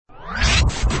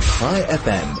High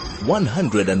FM,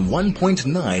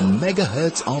 101.9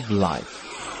 megahertz of life.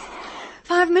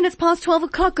 5 minutes past 12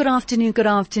 o'clock. Good afternoon, good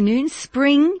afternoon.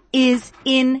 Spring is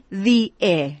in the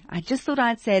air. I just thought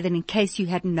I'd say that in case you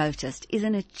hadn't noticed.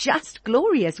 Isn't it just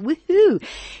glorious? Woohoo!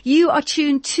 You are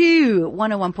tuned to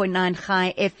 101.9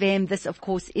 High FM. This, of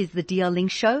course, is the DL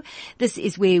Link Show. This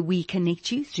is where we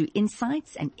connect you through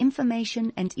insights and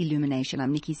information and illumination.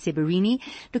 I'm Nikki Seberini,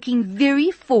 looking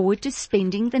very forward to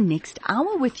spending the next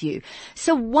hour with you.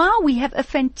 So while we have a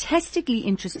fantastically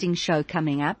interesting show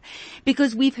coming up,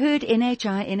 because we've heard NHI,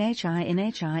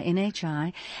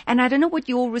 and I don't know what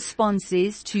your response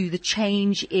is to the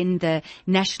change in the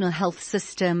national health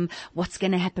system, what's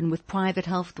going to happen with private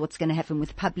health, what's going to happen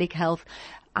with public health.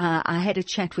 I had a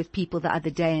chat with people the other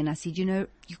day and I said, you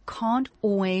can't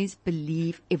always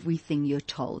believe everything you're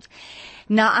told.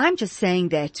 Now, I'm just saying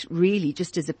that really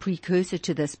just as a precursor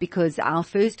to this, because our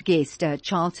first guest,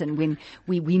 Charlton, when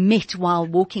we met while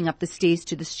walking up the stairs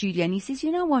to the studio, and he says,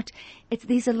 you know what,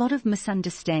 there's a lot of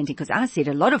misunderstanding, because I said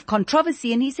a lot of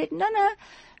controversy, and he said, no,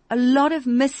 a lot of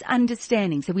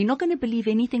misunderstanding. So we're not going to believe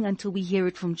anything until we hear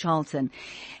it from Charlton.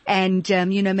 And,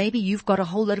 maybe you've got a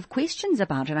whole lot of questions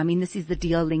about it. I mean, this is the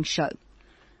DL Link Show.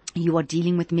 You are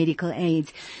dealing with medical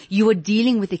aids. You are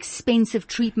dealing with expensive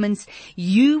treatments.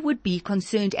 You would be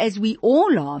concerned, as we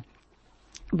all are,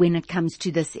 when it comes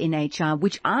to this NHI,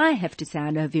 which I have to say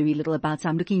I know very little about. So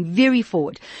I'm looking very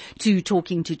forward to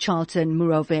talking to Charlton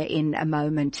Murove in a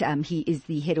moment. He is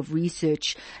the head of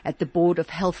research at the Board of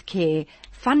Healthcare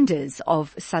Funders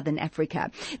of Southern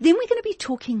Africa. Then we're going to be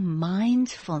talking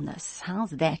mindfulness. How's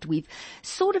that? We've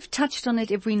sort of touched on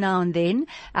it every now and then.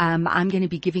 I'm going to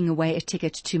be giving away a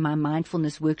ticket to my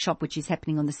mindfulness workshop, which is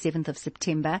happening on the 7th of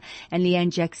September. And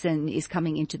Leanne Jackson is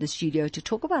coming into the studio to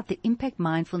talk about the impact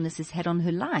mindfulness has had on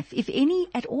her life, if any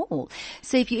at all.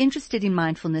 So if you're interested in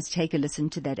mindfulness, take a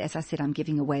listen to that. As I said, I'm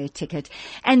giving away a ticket.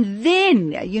 And then,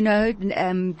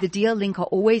 the DL Link are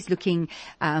always looking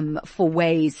for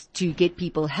ways to get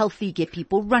people healthy, get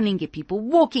people running, get people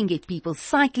walking, get people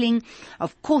cycling.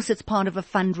 Of course, it's part of a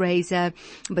fundraiser,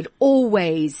 but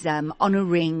always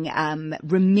honoring,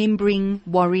 remembering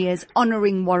warriors,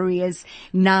 honoring warriors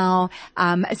now.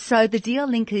 So the DL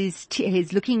Link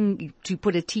is looking to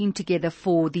put a team together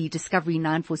for the Discovery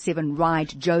 947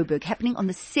 Ride Joburg, happening on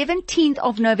the 17th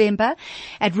of November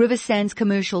at River Sands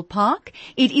Commercial Park.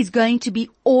 It is going to be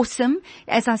awesome.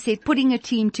 As I said, putting a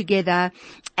team together,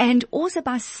 and also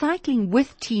by cycling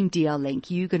with Team DL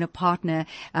Link, you're going to partner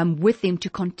with them to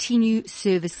continue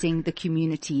servicing the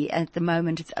community. At the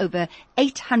moment, it's over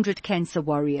 800 cancer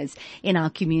warriors in our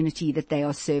community that they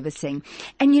are servicing.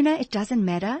 And it doesn't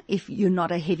matter if you're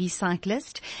not a heavy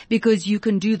cyclist, because you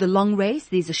can do the long race.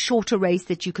 There's a shorter race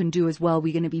that you can do as well.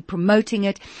 We're going to be promoting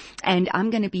it, and I'm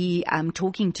going to be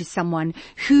talking to someone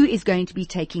who is going to be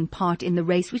taking part in the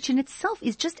race, which in itself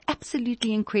is just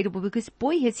absolutely incredible, because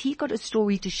boy, has he got a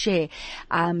story to share.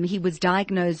 He was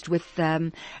diagnosed with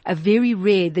a very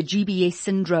rare, the GBS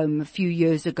syndrome, a few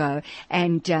years ago,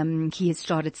 and he has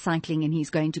started cycling, and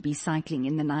he's going to be cycling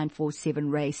in the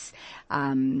 947 race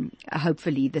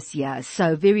hopefully this year.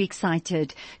 So very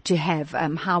excited to have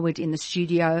Howard in the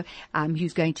studio,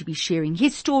 who's going to be sharing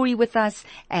his story with us,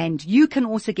 and you can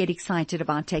also get excited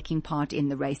about taking part in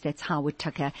the race. That's Howard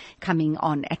Tucker coming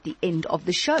on at the end of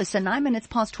the show. So 9 minutes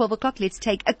past 12 o'clock. Let's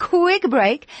take a quick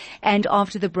break, and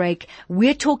after the break,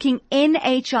 we're talking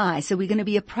NHI. So we're going to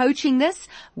be approaching this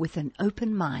with an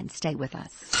open mind. Stay with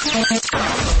us.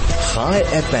 High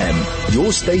FM,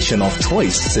 your station of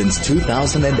choice since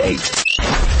 2008.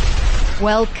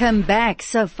 Welcome back.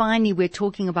 So finally, we're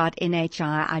talking about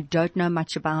NHI. I don't know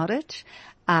much about it.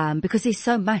 Because there's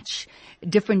so much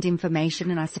different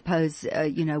information, and I suppose,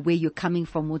 where you're coming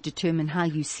from will determine how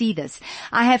you see this.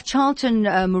 I have Charlton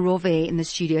Murove in the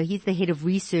studio. He's the head of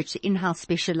research, the in-house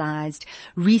specialized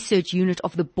research unit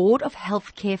of the Board of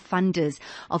Healthcare Funders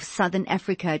of Southern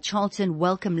Africa. Charlton,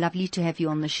 welcome. Lovely to have you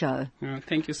on the show.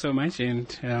 Thank you so much,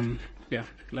 and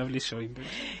lovely showing.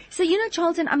 So,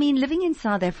 Charlton, living in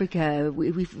South Africa,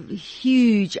 we've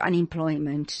huge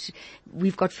unemployment.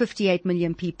 We've got 58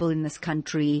 million people in this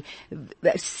country.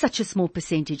 Such a small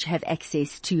percentage have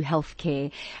access to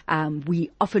healthcare.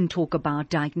 We often talk about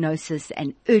diagnosis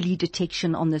and early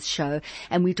detection on this show,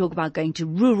 and we talk about going to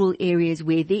rural areas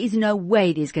where there is no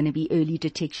way there's going to be early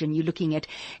detection. You're looking at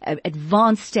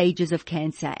advanced stages of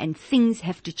cancer, and things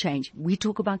have to change. We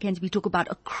talk about cancer. We talk about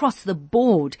across the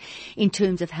board in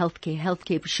terms of healthcare.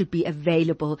 Healthcare should be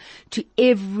available to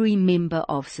every member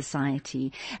of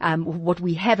society. What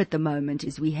we have at the moment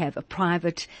is we have a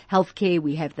private healthcare,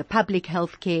 we have the public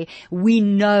healthcare. We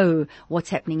know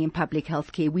what's happening in public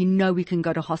healthcare. We know we can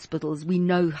go to hospitals. We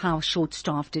know how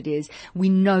short-staffed it is. We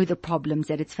know the problems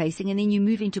that it's facing. And then you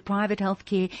move into private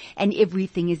healthcare and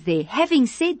everything is there. Having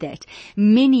said that,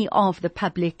 many of the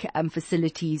public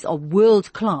facilities are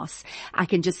world class. I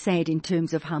can just say it in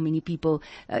terms of how many people,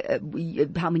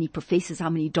 how many professors, how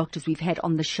many doctors we've had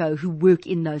on the show who work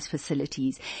in those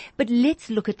facilities. But let's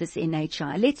look at this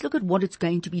NHI. Let's look at what it's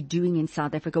going to be doing in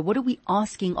South Africa. What are we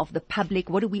asking of the public?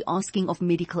 What are we asking of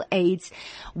medical aids?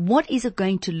 What is it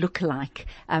going to look like,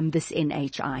 this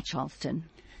NHI, Charlton?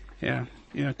 Yeah,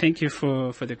 thank you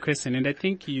for the question. And I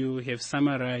think you have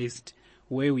summarized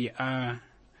where we are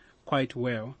quite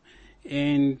well.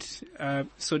 And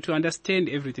so to understand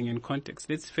everything in context,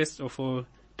 let's first of all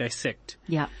dissect.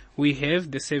 Yeah. We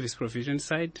have the service provision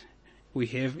side. We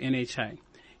have NHI.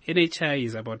 NHI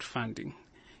is about funding.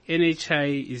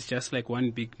 NHI is just like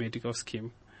one big medical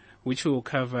scheme, which will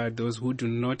cover those who do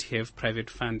not have private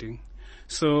funding.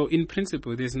 So in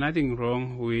principle, there's nothing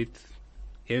wrong with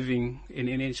having an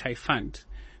NHI fund,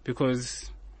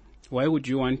 because why would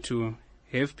you want to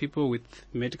have people with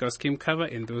medical scheme cover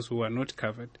and those who are not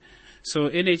covered? So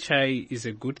NHI is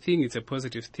a good thing. It's a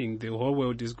positive thing. The whole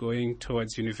world is going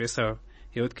towards universal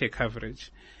healthcare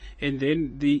coverage. And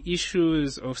then the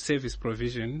issues of service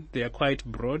provision, they are quite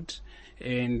broad,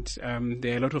 and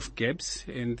there are a lot of gaps,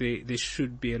 and there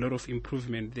should be a lot of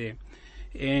improvement there.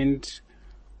 And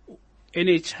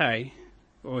NHI,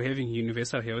 or having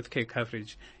universal healthcare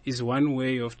coverage, is one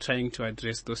way of trying to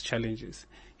address those challenges.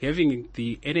 Having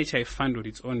the NHI fund on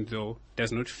its own, though,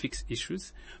 does not fix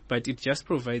issues, but it just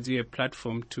provides you a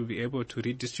platform to be able to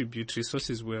redistribute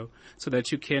resources well, so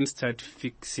that you can start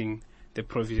fixing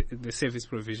the service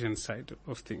provision side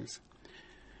of things.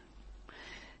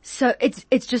 So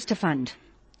it's just a fund.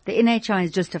 The NHI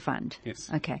is just a fund. Yes.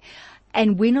 Okay.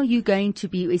 And when are you going to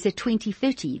be? Is it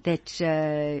 2030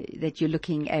 that you're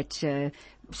looking at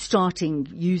starting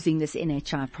using this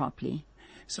NHI properly?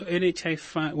 So NHI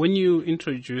fund, when you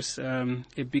introduce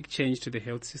a big change to the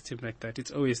health system like that,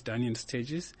 it's always done in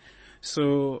stages.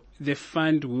 So the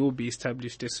fund will be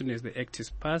established as soon as the act is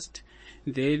passed.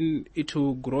 Then it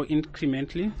will grow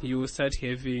incrementally. You will start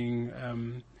having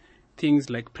things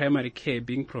like primary care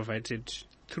being provided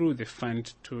through the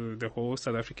fund to the whole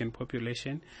South African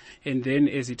population. And then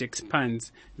as it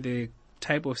expands, the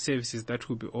type of services that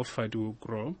will be offered will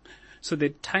grow. So the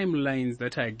timelines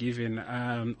that are given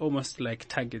are almost like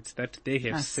targets that they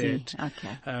have set.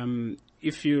 Okay.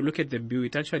 If you look at the bill,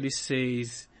 it actually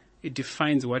says, it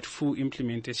defines what full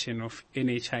implementation of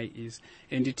NHI is.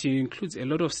 And it includes a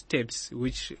lot of steps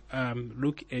which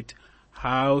look at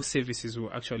how services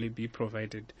will actually be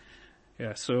provided.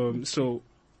 Yeah, so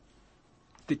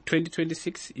the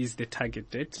 2026 is the target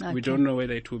date. Okay. We don't know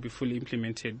whether it will be fully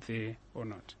implemented there or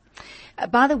not.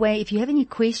 By the way, if you have any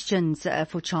questions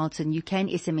for Charlton, you can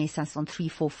SMS us on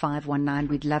 34519.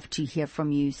 We'd love to hear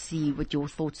from you, see what your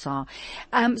thoughts are.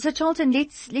 So Charlton,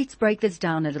 let's break this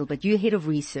down a little bit. You're head of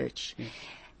research. Yes.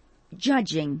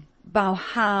 Judging by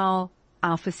how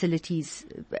our facilities,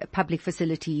 public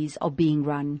facilities, are being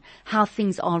run, how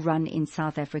things are run in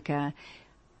South Africa,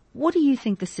 what do you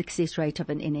think the success rate of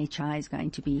an NHI is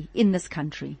going to be in this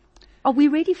country? Are we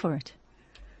ready for it?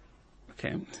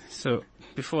 Okay, so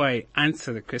before I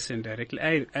answer the question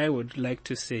directly, I would like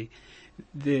to say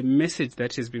the message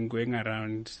that has been going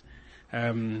around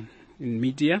in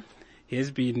media has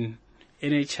been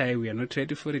NHI, we are not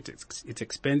ready for it, it's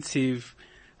expensive,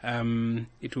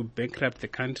 it will bankrupt the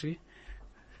country.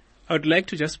 I would like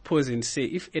to just pause and say,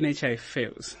 if NHI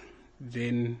fails,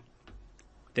 then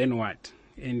what?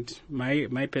 And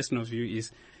my personal view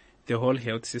is the whole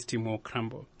health system will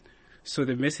crumble. So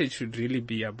the message should really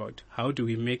be about how do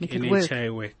we make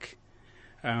NHI work.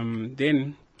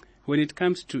 Then when it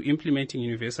comes to implementing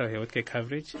universal healthcare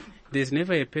coverage, there's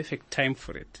never a perfect time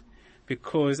for it.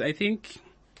 Because I think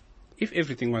if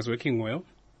everything was working well,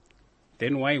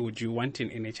 then why would you want an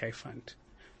NHI fund?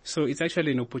 So it's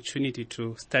actually an opportunity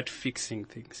to start fixing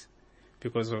things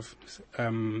because of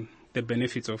the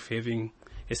benefits of having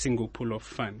a single pool of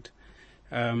fund.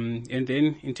 And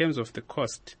then in terms of the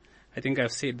cost, I think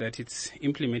I've said that it's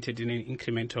implemented in an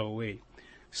incremental way.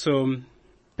 So,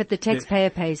 but the taxpayer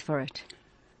pays for it.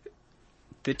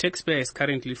 The taxpayer is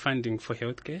currently funding for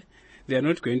healthcare. They are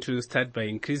not going to start by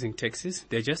increasing taxes.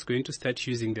 They're just going to start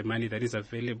using the money that is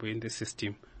available in the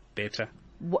system better.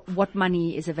 what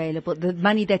money is available, the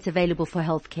money that's available for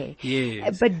healthcare.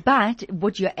 Yes. But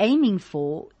what you're aiming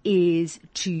for is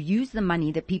to use the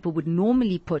money that people would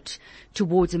normally put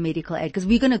towards a medical aid, because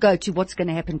we're going to go to what's going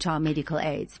to happen to our medical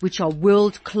aids, which are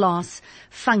world-class,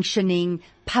 functioning,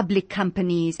 public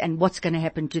companies, and what's going to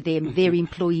happen to them, their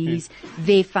employees,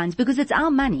 their funds, because it's our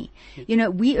money. You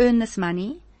know, we earn this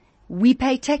money. We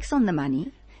pay tax on the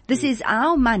money. This is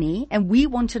our money, and we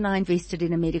want to now invest it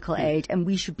in a medical aid, and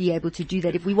we should be able to do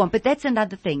that if we want. But that's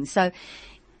another thing. So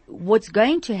what's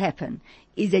going to happen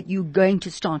is that you're going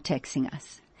to start taxing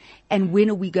us. And when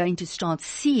are we going to start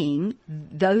seeing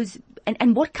those,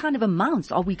 and what kind of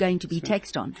amounts are we going to be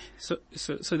taxed on? So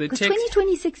the Because tax,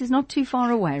 2026 is not too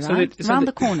far away, right? Around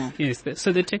the corner. Yes.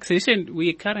 So the taxation,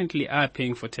 we currently are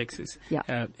paying for taxes.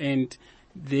 Yeah. And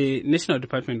the National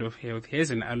Department of Health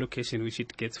has an allocation which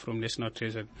it gets from National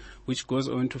Treasury, which goes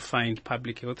on to fund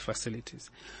public health facilities.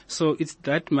 So it's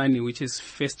that money which is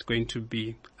first going to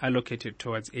be allocated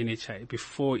towards NHI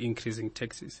before increasing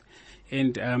taxes.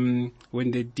 And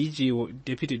when the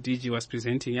Deputy DG was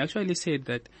presenting, he actually said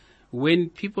that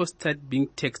when people start being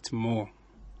taxed more,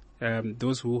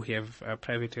 those who have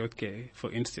private healthcare,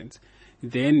 for instance,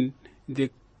 then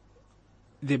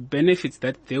the benefits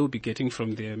that they will be getting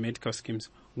from their medical schemes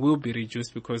will be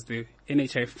reduced because the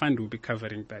NHI fund will be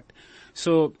covering that.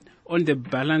 So on the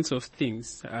balance of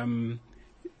things,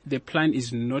 the plan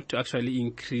is not to actually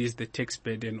increase the tax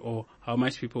burden or how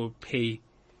much people pay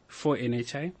for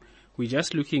NHI. We're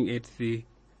just looking at the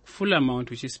full amount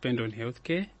which is spent on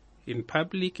healthcare in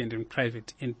public and in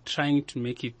private and trying to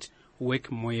make it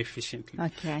work more efficiently.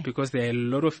 Okay. Because there are a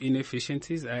lot of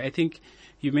inefficiencies. I think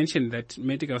you mentioned that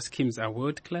medical schemes are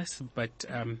world class, but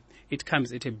it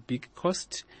comes at a big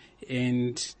cost.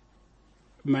 And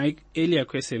my earlier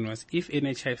question was, if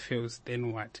NHI fails,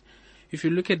 then what? If you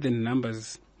look at the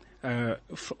numbers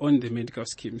on the medical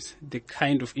schemes, the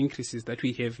kind of increases that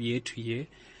we have year to year,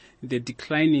 the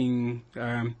declining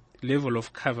level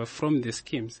of cover from the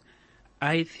schemes,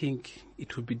 I think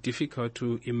it would be difficult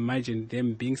to imagine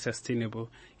them being sustainable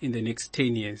in the next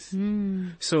 10 years.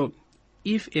 So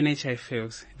if NHI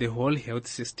fails, the whole health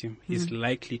system is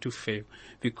likely to fail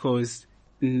because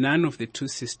none of the two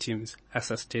systems are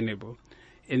sustainable.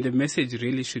 And the message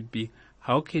really should be,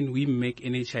 how can we make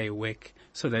NHI work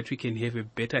so that we can have a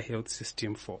better health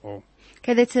system for all?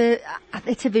 Okay, that's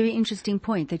a very interesting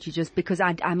point that you just, because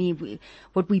I mean,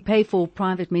 what we pay for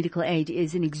private medical aid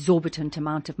is an exorbitant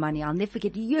amount of money. I'll never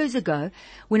forget years ago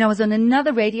when I was on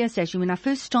another radio station, when I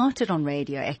first started on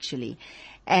radio actually,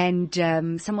 and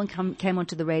someone came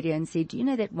onto the radio and said, do you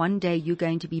know that one day you're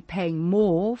going to be paying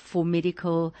more for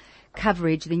medical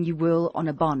coverage than you will on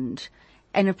a bond?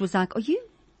 And it was like, are you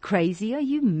crazy? Are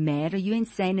you mad? Are you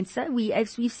insane? And so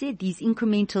as we've said, these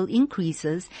incremental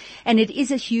increases, and it is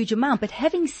a huge amount. But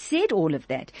having said all of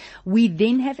that, we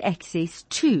then have access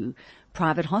to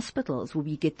private hospitals where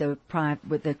we get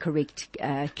with the correct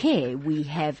care. We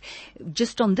have,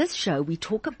 just on this show, we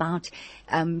talk about,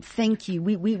 thank you,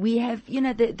 we have, you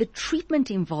know, the treatment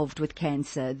involved with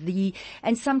cancer,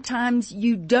 and sometimes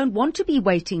you don't want to be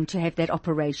waiting to have that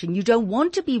operation. You don't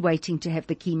want to be waiting to have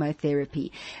the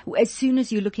chemotherapy. As soon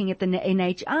as you're looking at the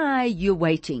NHI, you're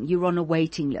waiting. You're on a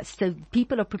waiting list. So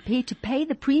people are prepared to pay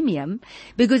the premium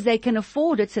because they can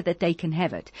afford it so that they can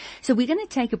have it. So we're going to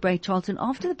take a break, Charlton.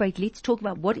 After the break, let's talk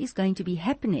about what is going to be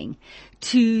happening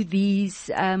to these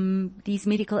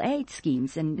medical aid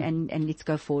schemes, and let's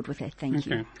go forward with that. Thank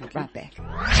you. Okay. Right back.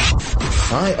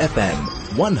 High FM,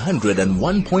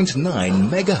 101.9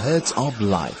 megahertz of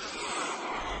life.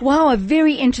 Wow, a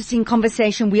very interesting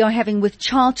conversation we are having with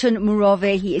Charlton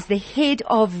Murove. He is the head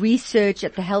of research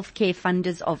at the Healthcare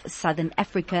Funders of Southern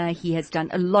Africa. He has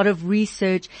done a lot of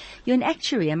research. You're an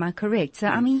actuary, am I correct? So,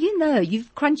 I mean, you know, you're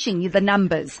crunching the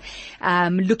numbers,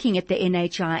 looking at the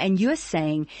NHI, and you're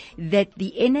saying that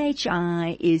the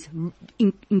NHI is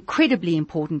incredibly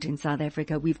important in South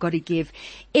Africa. We've got to give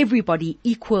everybody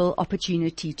equal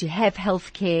opportunity to have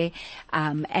healthcare,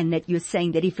 and that you're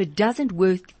saying that if it doesn't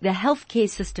work, the healthcare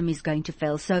system is going to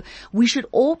fail. So we should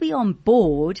all be on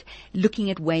board looking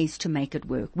at ways to make it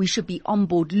work. We should be on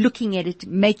board looking at it,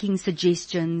 making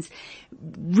suggestions,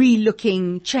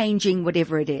 re-looking, changing,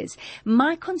 whatever it is.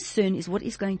 My concern is what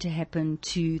is going to happen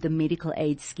to the medical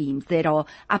aid schemes that are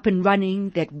up and running,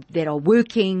 that are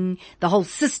working, the whole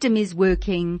system is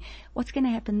working. What's going to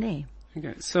happen there?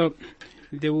 Okay, so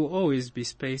there will always be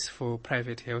space for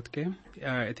private healthcare.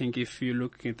 I think if you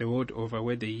look at the world over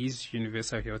where there is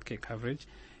universal healthcare coverage,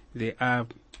 there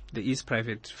is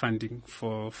private funding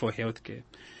for healthcare.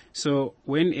 So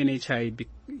when NHI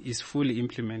is fully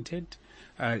implemented,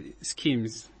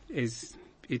 schemes, as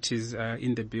it is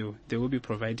in the bill. They will be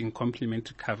providing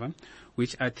complementary cover,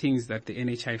 which are things that the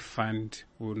NHI fund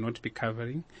will not be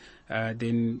covering.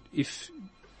 Then if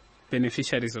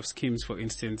beneficiaries of schemes, for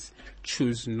instance,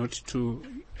 choose not to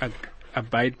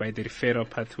abide by the referral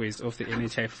pathways of the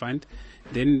NHI fund,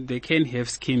 then they can have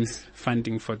schemes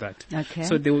funding for that. Okay.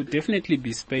 So there will definitely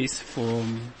be space for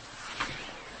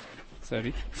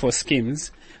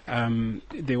schemes.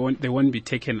 They won't be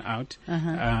taken out.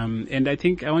 And I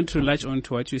think I want to latch on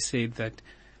to what you said, that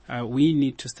we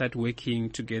need to start working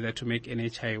together to make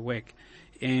NHI work.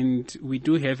 And we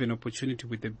do have an opportunity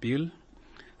with the bill.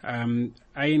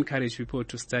 I encourage people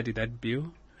to study that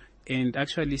bill and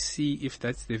actually see if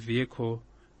that's the vehicle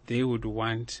they would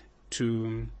want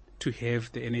to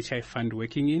have the NHI fund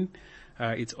working in.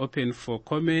 It's open for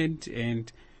comment,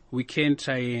 and we can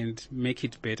try and make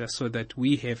it better so that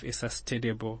we have a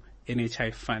sustainable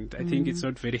NHI fund. I think it's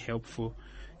not very helpful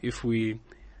if we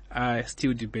are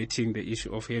still debating the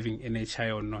issue of having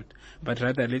NHI or not, but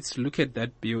rather let's look at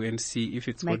that bill and see if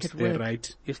it's got the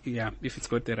right, if it's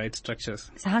got the right structures.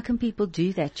 So how can people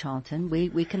do that, Charlton?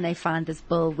 Where can they find this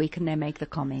bill? Where can they make the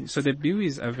comments? So the bill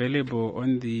is available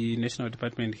on the National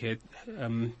Department of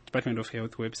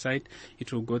Health website.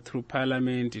 It will go through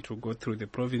Parliament. It will go through the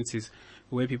provinces,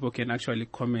 where people can actually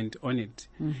comment on it.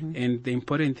 And the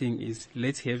important thing is,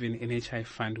 let's have an NHI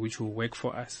fund which will work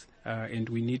for us. And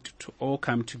we need to all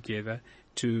come together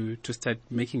to start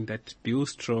making that bill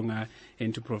stronger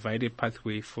and to provide a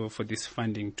pathway for this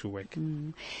funding to work.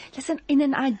 Listen, in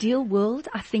an ideal world,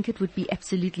 I think it would be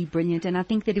absolutely brilliant. And I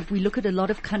think that if we look at a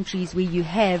lot of countries where you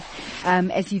have,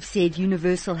 as you've said,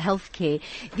 universal health care,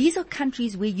 these are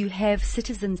countries where you have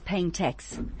citizens paying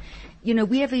tax. You know,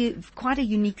 we have quite a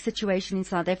unique situation in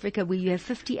South Africa where you have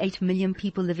 58 million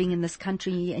people living in this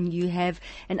country, and you have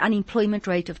an unemployment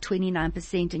rate of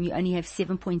 29%, and you only have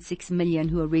 7.6 million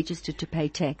who are registered to pay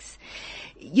tax.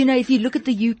 You know, if you look at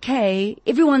the UK,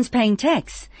 everyone's paying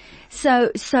tax.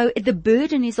 So the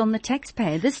burden is on the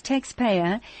taxpayer. This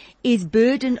taxpayer is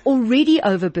already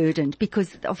overburdened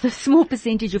because of the small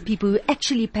percentage of people who are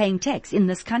actually paying tax in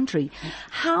this country.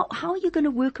 How are you going to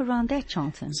work around that,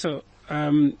 Charlton? So,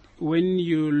 when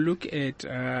you look at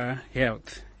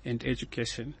health and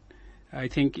education, I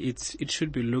think it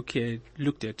should be looked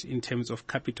at in terms of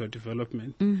capital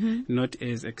development, not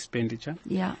as expenditure.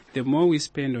 Yeah. The more we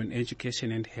spend on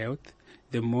education and health,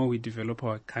 the more we develop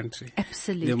our country.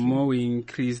 Absolutely. The more we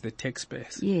increase the tax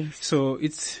base. Yes. So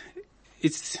it's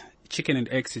chicken and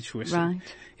egg situation. Right.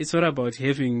 It's not about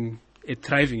having a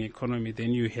thriving economy,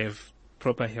 then you have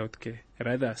proper healthcare.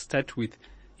 Rather, start with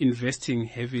investing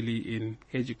heavily in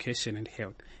education and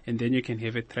health, and then you can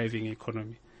have a thriving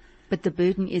economy. But the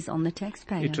burden is on the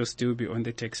taxpayer. It will still be on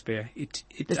the taxpayer. The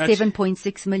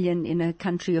 7.6 million in a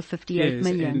country of 58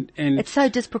 million. And it's so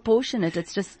disproportionate.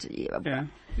 It's just... Yeah.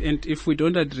 And if we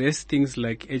don't address things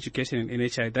like education and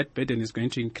NHI, that burden is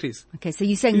going to increase. Okay, so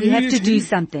you're saying we have to do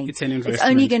something. It's an investment. It's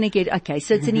only going to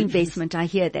so it's an investment. I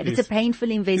hear that. Yes. It's a painful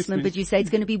investment, but you say it's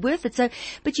going to be worth it. So,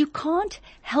 but you can't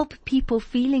help people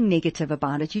feeling negative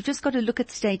about it. You've just got to look at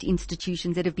state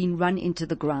institutions that have been run into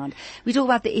the ground. We talk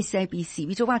about the SABC.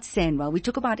 We talk about SANRAL. We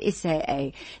talk about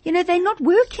SAA. You know, they're not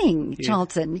working, yes.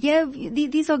 Charlton. Yeah,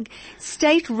 these are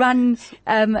state-run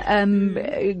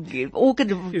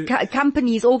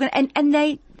companies. And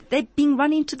they're being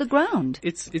run into the ground.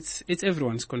 It's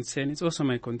everyone's concern. It's also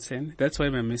my concern. That's why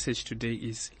my message today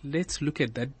is, let's look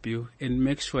at that bill and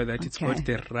make sure that it's got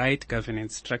the right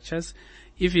governance structures.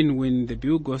 Even when the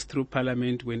bill goes through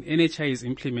Parliament, when NHI is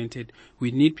implemented,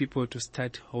 we need people to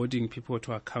start holding people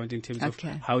to account in terms of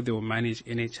how they will manage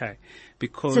NHI.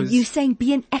 Because so you're saying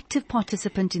be an active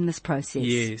participant in this process?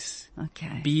 Yes.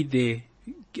 Okay. Be there.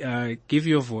 Give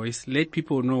your voice. Let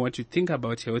people know what you think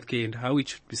about healthcare and how it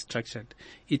should be structured.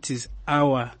 It is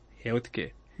our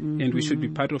healthcare, and we should be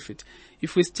part of it.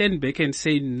 If we stand back and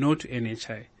say no to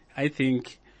NHI, I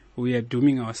think we are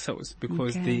dooming ourselves,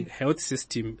 because the health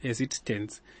system as it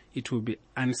stands, it will be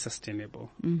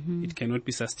unsustainable. It cannot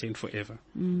be sustained forever.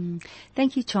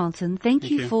 Thank you, Charlton.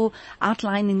 Thank you for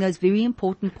outlining those very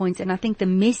important points. And I think the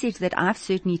message that I've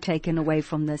certainly taken away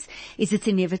from this is it's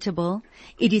inevitable.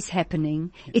 It is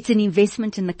happening. It's an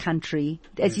investment in the country.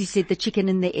 As you said, the chicken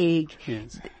and the egg.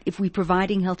 Yes. If we're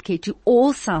providing healthcare to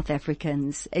all South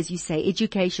Africans, as you say,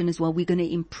 education as well, we're going to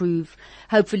improve.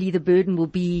 Hopefully the burden will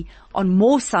be on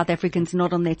more South Africans,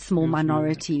 not on that small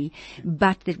minority,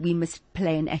 but that we must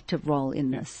play an active role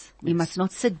in this. We must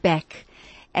not sit back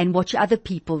and watch other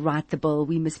people write the bill.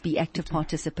 We must be active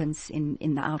participants in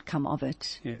the outcome of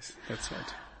it. Yes, that's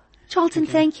right. Charlton,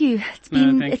 Okay. thank you.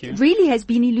 Thank you. It really has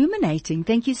been illuminating.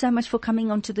 Thank you so much for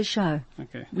coming onto the show.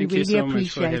 Okay. We Thank you really so much for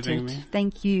appreciate having it. me.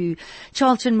 Thank you.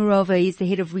 Charlton Morova is the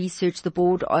head of research at the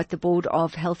board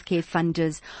of healthcare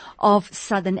funders of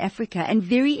Southern Africa. And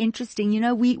very interesting,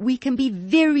 we can be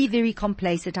very, very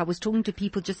complacent. I was talking to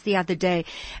people just the other day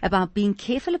about being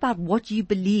careful about what you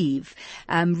believe.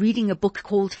 Reading a book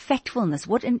called Factfulness.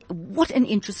 What an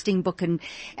interesting book.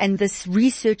 And this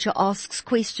researcher asks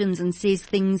questions and says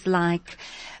things like,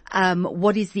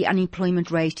 what is the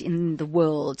unemployment rate in the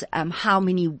world? How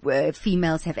many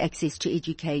females have access to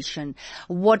education?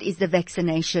 What is the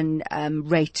vaccination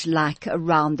rate like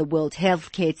around the world?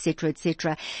 Healthcare, etc.,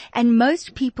 etc. And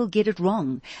most people get it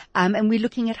wrong. And we're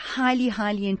looking at highly,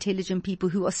 highly intelligent people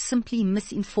who are simply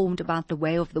misinformed about the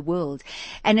way of the world.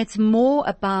 And it's more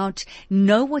about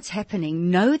know what's happening,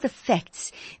 know the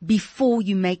facts before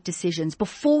you make decisions,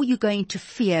 before you go into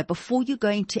fear, before you go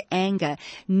into anger.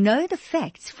 Know the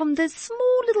facts from the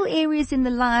small little areas in the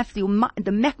life,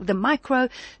 the micro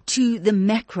to the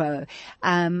macro.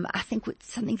 I think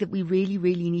it's something that we really,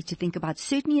 really need to think about.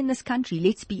 Certainly in this country,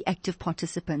 let's be active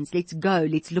participants. Let's go.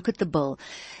 Let's look at the bill.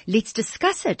 Let's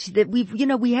discuss it. That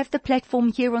we have the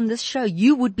platform here on this show.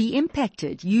 You would be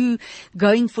impacted. You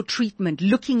going for treatment,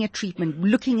 looking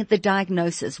at the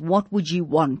diagnosis. What would you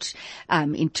want,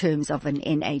 in terms of an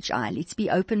NHI? Let's be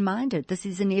open-minded. This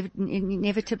is an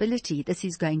inevitability. This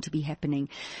is going to be happening.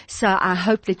 So I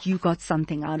hope that you got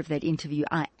something out of that interview.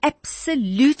 I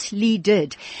absolutely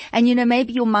did. And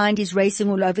maybe your mind is racing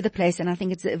all over the place, and I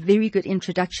think it's a very good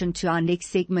introduction to our next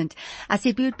segment. I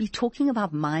said we would be talking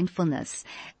about mindfulness,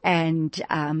 and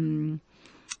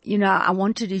I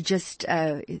wanted to just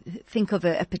think of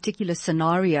a particular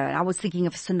scenario. I was thinking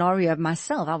of a scenario of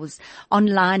myself. I was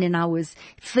online and I was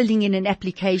filling in an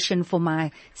application for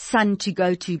my son to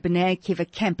go to B'nai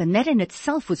Akiva camp, and that in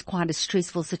itself was quite a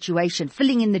stressful situation,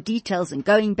 filling in the details and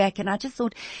going back. And I just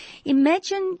thought,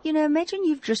 imagine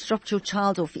you've just dropped your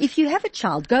child off. If you have a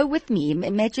child, go with me.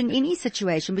 Imagine any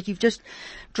situation, but you've just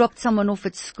dropped someone off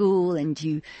at school and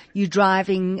you're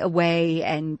driving away,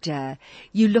 and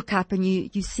you look up and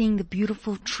you're seeing the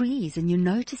beautiful trees, and you're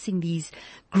noticing these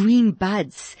green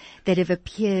buds that have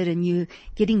appeared, and you're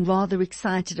getting rather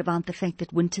excited about the fact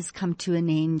that winter's come to an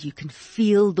end. You can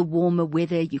feel the warmer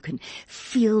weather. You can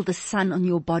feel the sun on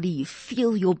your body. You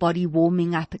feel your body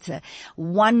warming up. It's a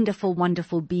wonderful,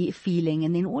 wonderful feeling.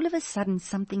 And then all of a sudden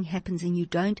something happens and you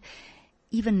don't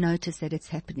even notice that it's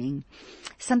happening.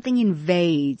 Something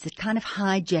invades. It kind of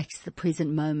hijacks the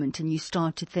present moment, and you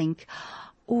start to think,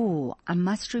 oh, I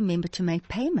must remember to make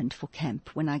payment for camp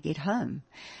when I get home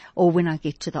or when I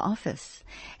get to the office.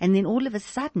 And then all of a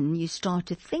sudden you start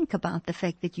to think about the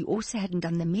fact that you also hadn't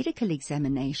done the medical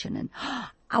examination, and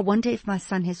I wonder if my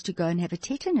son has to go and have a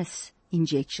tetanus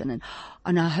injection,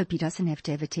 and I hope he doesn't have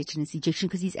to have a tetanus injection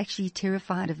because he's actually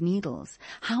terrified of needles.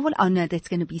 Oh no, that's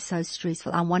going to be so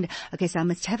stressful. I wonder, okay, so I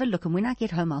must have a look, and when I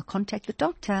get home I'll contact the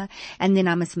doctor, and then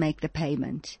I must make the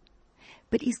payment.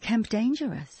 But is camp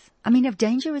dangerous? I mean, of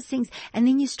dangerous things. And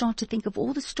then you start to think of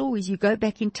all the stories. You go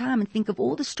back in time and think of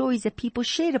all the stories that people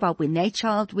shared about when their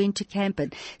child went to camp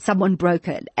and someone broke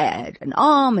an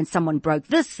arm and someone broke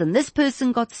this and this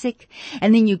person got sick.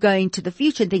 And then you go into the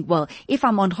future and think, well, if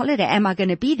I'm on holiday, am I going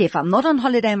to be there? If I'm not on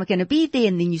holiday, am I going to be there?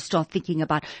 And then you start thinking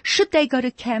about, should they go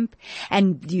to camp?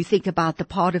 And you think about the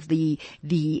part of the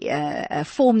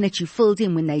form that you filled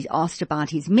in when they asked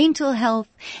about his mental health.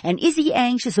 And is he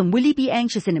anxious? And will he be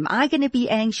anxious? And am I going to be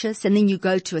anxious? And then you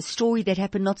go to a story that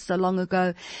happened not so long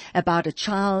ago about a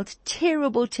child,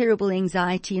 terrible, terrible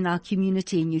anxiety in our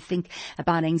community, and you think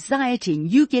about anxiety and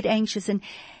you get anxious, and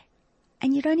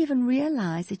you don't even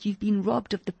realize that you've been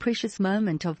robbed of the precious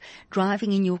moment of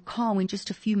driving in your car when just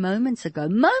a few moments ago,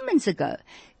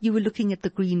 you were looking at the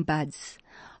green buds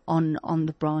on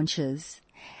the branches.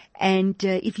 And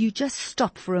if you just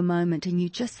stop for a moment and you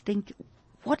just think,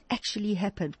 what actually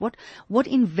happened? What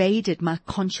invaded my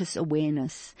conscious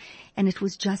awareness? And it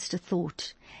was just a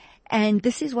thought. And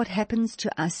this is what happens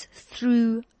to us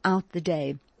throughout the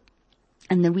day.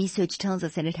 And the research tells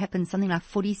us that it happens something like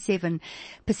 47%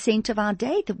 of our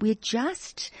day, that we're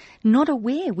just not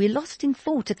aware. We're lost in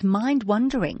thought. It's mind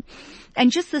wandering.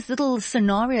 And just this little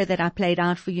scenario that I played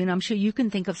out for you, and I'm sure you can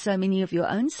think of so many of your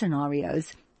own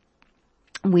scenarios.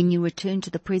 When you return to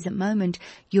the present moment,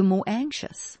 you're more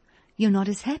anxious. you're not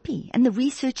as happy. And the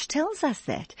research tells us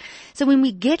that. So when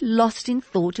we get lost in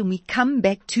thought and we come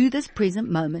back to this present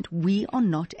moment, we are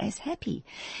not as happy.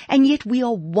 And yet we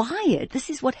are wired. This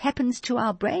is what happens to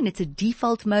our brain. It's a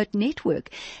default mode network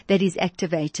that is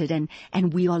activated,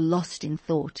 and we are lost in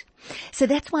thought. So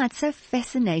that's why it's so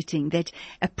fascinating that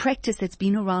a practice that's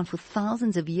been around for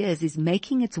thousands of years is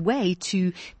making its way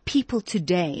to people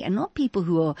today, and not people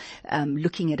who are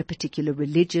looking at a particular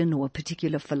religion or a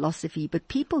particular philosophy, but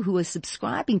people who are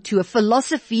subscribing to a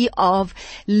philosophy of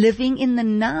living in the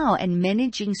now and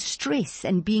managing stress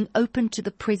and being open to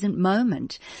the present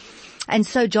moment. And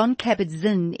so Jon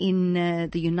Kabat-Zinn in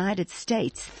the United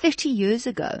States 30 years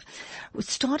ago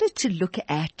started to look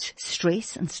at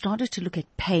stress and started to look at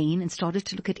pain and started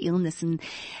to look at illness. And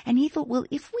he thought, well,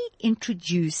 if we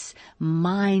introduce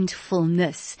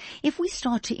mindfulness, if we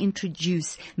start to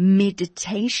introduce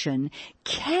meditation,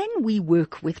 can we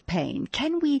work with pain?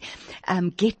 Can we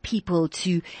get people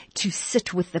to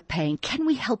sit with the pain? Can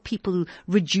we help people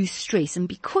reduce stress? And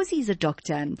because he's a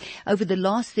doctor, over the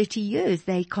last 30 years,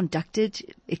 they conducted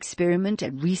experiment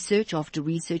and research after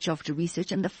research after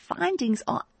research, and the findings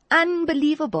are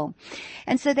unbelievable.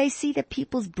 And so they see that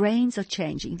people's brains are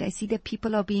changing. They see that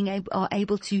people are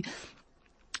able to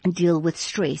deal with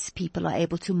stress. People are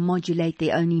able to modulate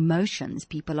their own emotions.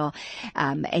 People are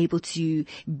able to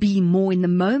be more in the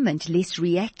moment, less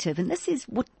reactive. And this is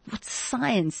what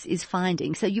science is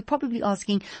finding. So you're probably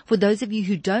asking, for those of you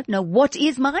who don't know, what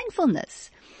is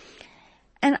mindfulness?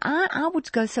 And I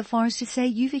would go so far as to say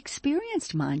you've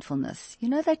experienced mindfulness. You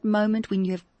know that moment when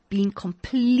you have been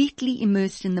completely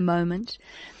immersed in the moment?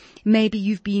 Maybe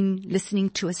you've been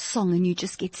listening to a song and you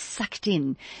just get sucked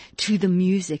in to the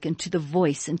music and to the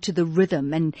voice and to the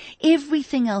rhythm, and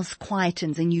everything else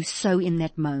quietens and you're so in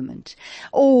that moment.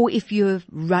 Or if you're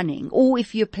running, or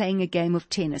if you're playing a game of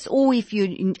tennis, or if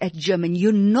you're at gym and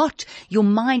your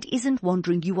mind isn't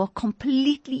wandering, you are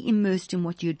completely immersed in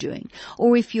what you're doing.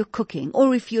 Or if you're cooking,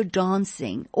 or if you're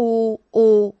dancing, or.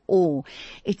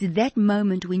 It's that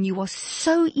moment when you are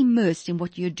so immersed in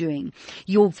what you're doing.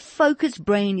 Your focused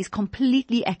brain is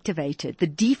completely activated. The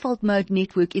default mode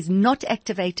network is not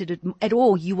activated at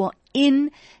all. You are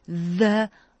in the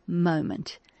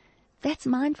moment. That's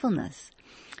mindfulness.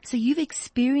 So you've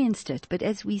experienced it, but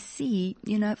as we see,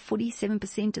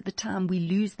 47% of the time we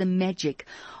lose the magic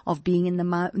of being in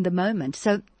the moment.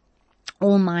 So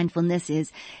all mindfulness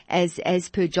is, as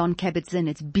per Jon Kabat-Zinn,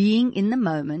 it's being in the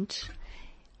moment,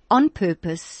 on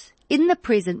purpose, in the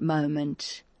present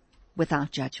moment,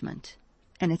 without judgment.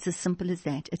 And it's as simple as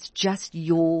that. It's just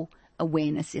your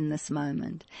awareness in this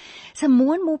moment. So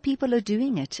more and more people are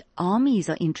doing it. Armies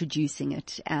are introducing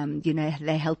it.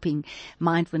 They're helping.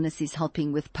 Mindfulness is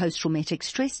helping with post-traumatic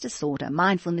stress disorder.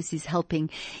 Mindfulness is helping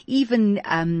even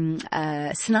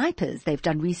snipers. They've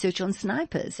done research on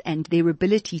snipers and their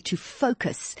ability to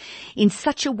focus in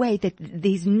such a way that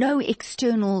there's no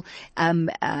external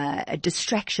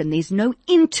distraction. There's no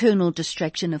internal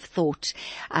distraction of thought.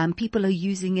 People are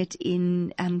using it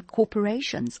in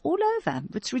corporations all over.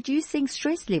 It's reducing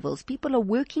stress levels. People are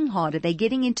working harder. They're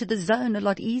getting into the zone a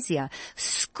lot easier.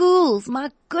 Schools,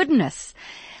 my goodness.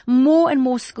 More and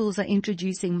more schools are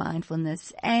introducing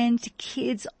mindfulness, and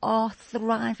kids are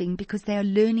thriving because they are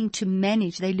learning to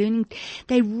manage.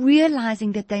 They're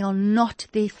realizing that they are not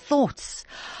their thoughts.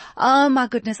 Oh my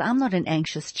goodness, I'm not an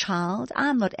anxious child.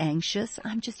 I'm not anxious.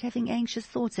 I'm just having anxious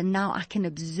thoughts, and now I can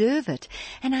observe it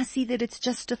and I see that it's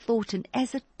just a thought, and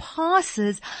as it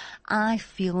passes, I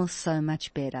feel so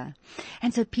much better.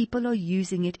 And so people are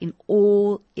using it in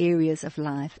all areas of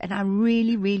life, and I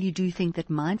really, really do think that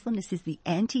mindfulness is the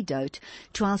antidote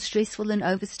to our stressful and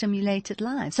overstimulated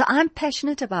lives. So I'm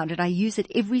passionate about it. I use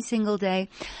it every single day.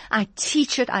 I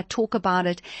teach it. I talk about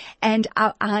it. And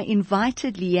I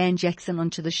invited Leanne Jackson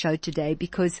onto the show today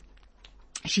because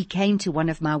she came to one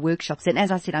of my workshops, and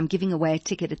as I said, I'm giving away a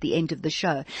ticket at the end of the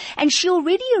show. And she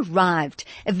already arrived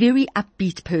a very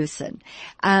upbeat person.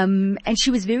 And she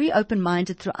was very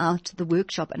open-minded throughout the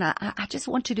workshop. And I just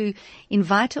wanted to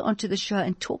invite her onto the show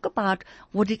and talk about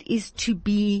what it is to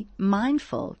be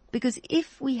mindful. Because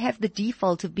if we have the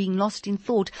default of being lost in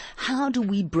thought, how do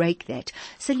we break that?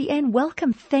 So Leanne,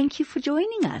 welcome. Thank you for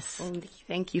joining us. Well,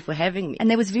 thank you for having me. And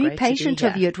that was very patient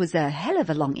of you. It was a hell of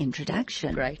a long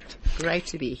introduction. Great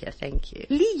to be here. Thank you.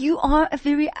 Lee, you are a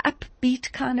very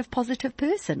upbeat kind of positive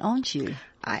person, aren't you?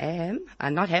 I am.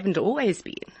 I haven't always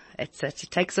been. It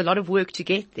takes a lot of work to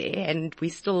get there, and we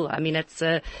still, you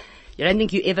don't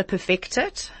think you ever perfect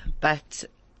it, but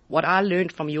what I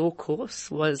learned from your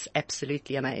course was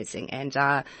absolutely amazing. And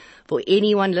for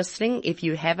anyone listening, if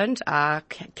you haven't, I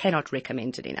cannot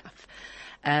recommend it enough.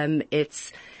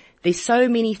 It's there's so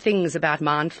many things about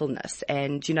mindfulness,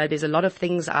 and, there's a lot of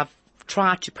things I've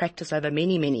tried to practice over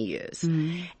many, many years.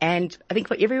 And I think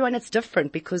for everyone it's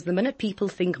different, because the minute people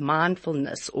think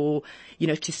mindfulness or,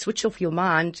 to switch off your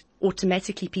mind,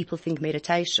 automatically people think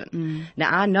meditation. Now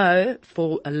I know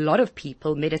for a lot of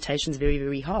people meditation is very,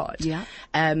 very hard. Yeah.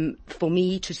 For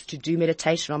me to do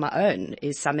meditation on my own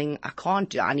is something I can't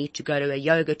do. I need to go to a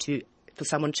yoga for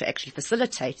someone to actually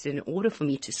facilitate it in order for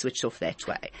me to switch off that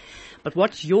way. But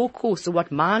what your course or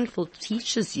what mindful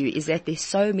teaches you is that there's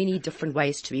so many different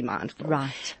ways to be mindful.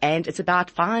 Right. And it's about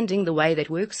finding the way that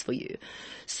works for you.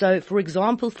 So, for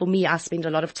example, for me, I spend a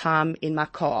lot of time in my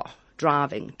car,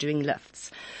 driving, doing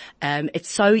lifts. It's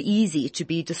so easy to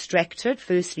be distracted.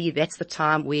 Firstly, that's the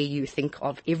time where you think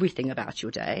of everything about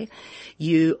your day.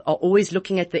 You are always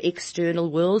looking at the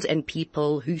external world and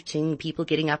people hooting, people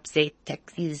getting upset,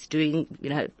 taxis doing,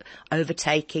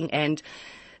 overtaking. And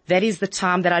that is the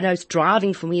time that I know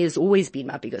driving for me has always been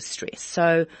my biggest stress.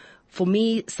 So for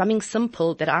me, something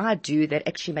simple that I do that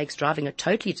actually makes driving a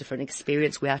totally different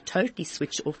experience, where I totally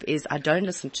switch off, is I don't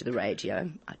listen to the radio.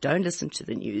 I don't listen to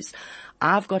the news.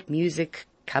 I've got music,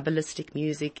 Kabbalistic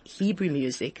music, Hebrew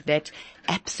music that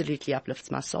absolutely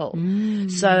uplifts my soul.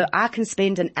 So I can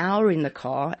spend an hour in the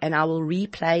car and I will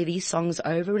replay these songs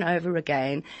over and over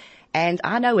again. And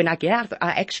I know when I get out,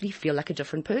 I actually feel like a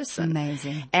different person.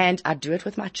 Amazing. And I do it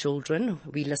with my children.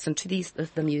 We listen to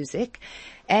the music,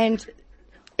 and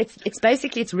it's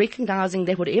basically recognizing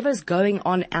that whatever's going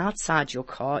on outside your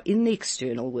car in the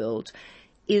external world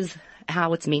is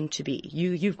how it's meant to be.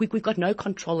 We've got no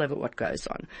control over what goes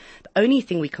on. The only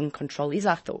thing we can control is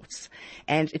our thoughts.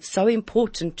 And it's so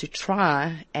important to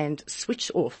try and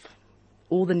switch off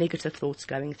all the negative thoughts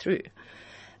going through.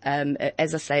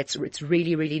 As I say, it's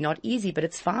really, really not easy, but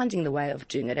it's finding the way of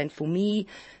doing it. And for me,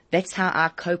 that's how I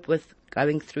cope with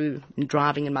going through and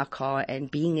driving in my car and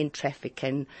being in traffic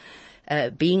and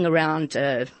being around,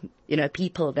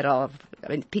 people that are,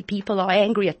 people are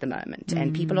angry at the moment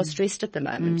and people are stressed at the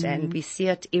moment, and we see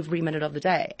it every minute of the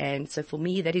day. And so for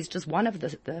me, that is just one of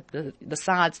the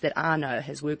sides that I know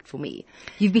has worked for me.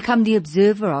 You've become the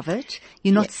observer of it.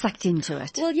 You're not sucked into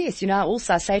it. Well, yes,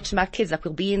 also I say to my kids, like,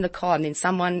 we'll be in the car and then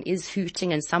someone is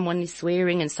hooting and someone is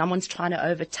swearing and someone's trying to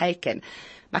overtake, and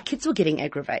my kids were getting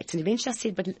aggravated. And eventually I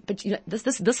said, but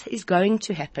this is going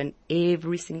to happen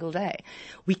every single day.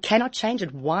 We cannot change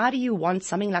it. Why do you want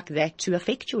something like that to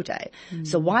affect your day?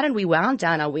 So why don't we wound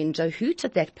down our window, hoot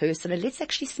at that person, and let's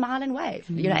actually smile and wave,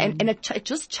 and it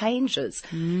just changes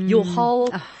your whole,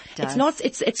 it's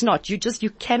not, you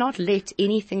cannot let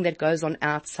anything that goes on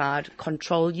outside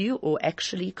control you, or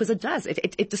actually, because it does,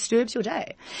 it disturbs your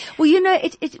day. Well,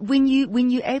 when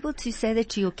you're able to say that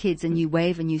to your kids and you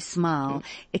wave and you smile,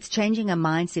 it's changing a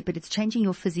mindset, but it's changing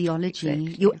your physiology.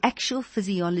 Exactly. Your actual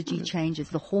physiology changes.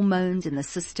 The hormones in the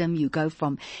system, you go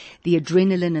from the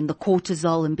adrenaline and the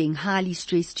cortisol and being highly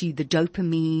stressed to the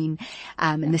dopamine,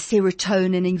 and the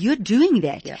serotonin, and you're doing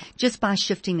that just by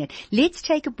shifting that. Let's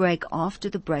take a break. After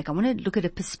the break, I want to look at a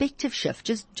perspective shift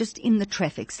just in the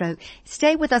traffic. So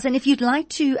stay with us. And if you'd like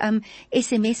to,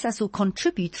 SMS us or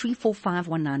contribute,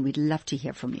 34519, we'd love to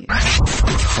hear from you.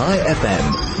 High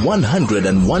FM,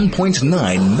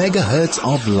 101.9 megahertz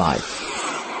of life.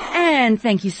 And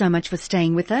thank you so much for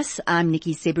staying with us. I'm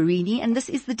Nikki Seberini, and this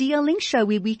is the DL Link Show,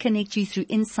 where we connect you through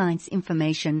insights,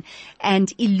 information,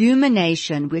 and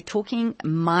illumination. We're talking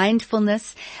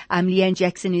mindfulness. Leanne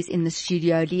Jackson is in the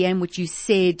studio. Leanne, what you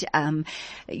said,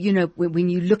 when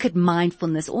you look at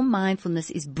mindfulness, all mindfulness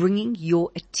is bringing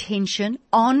your attention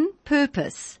on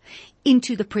purpose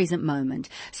into the present moment.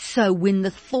 So when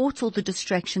the thoughts or the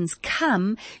distractions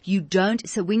come,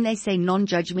 so when they say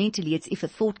non-judgmentally, it's if a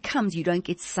thought comes, you don't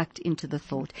get sucked into the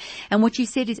thought. And what you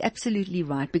said is absolutely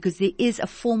right, because there is a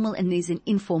formal and there's an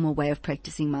informal way of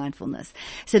practicing mindfulness.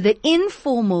 So the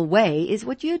informal way is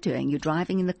what you're doing. You're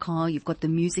driving in the car, you've got the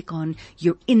music on,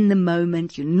 you're in the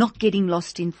moment, you're not getting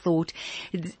lost in thought.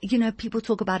 People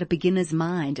talk about a beginner's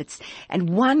mind.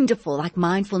 And wonderful, like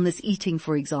mindfulness eating,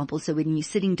 for example. So when you're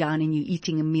sitting down and you're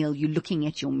eating a meal, you're looking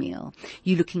at your meal,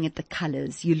 you're looking at the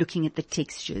colors, you're looking at the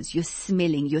textures, you're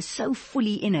smelling, you're so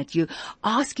fully in it. You're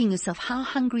asking yourself, how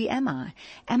hungry am I?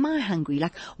 Am I hungry?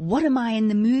 Like, what am I in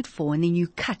the mood for? And then you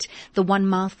cut the one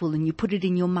mouthful and you put it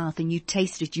in your mouth and you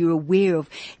taste it. You're aware of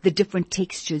the different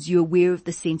textures. You're aware of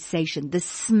the sensation, the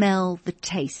smell, the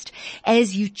taste.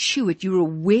 As you chew it, you're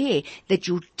aware that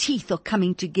your teeth are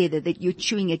coming together, that you're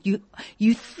chewing it.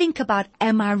 You think about,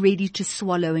 am I ready to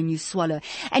swallow? And you swallow.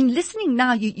 And listening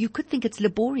now, you could think it's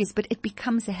laborious, but it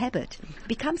becomes a habit. It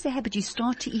becomes a habit. You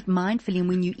start to eat mindfully, and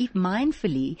when you eat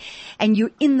mindfully and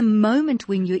you're in the moment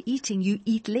when you're eating, you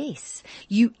eat less.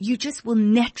 You just will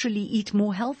naturally eat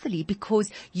more healthily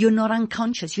because you're not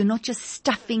unconscious. You're not just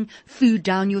stuffing food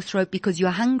down your throat because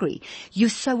you're hungry. You're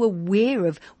so aware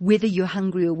of whether you're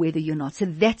hungry or whether you're not. So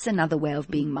that's another way of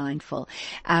being mindful.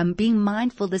 Being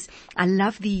mindful, I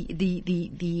love the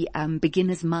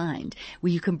beginner's mind,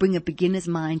 where you can bring a beginner's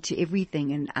mind to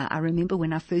everything. And I remember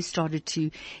when I first started to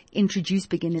introduce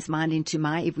beginner's mind into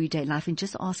my everyday life and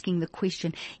just asking the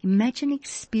question, imagine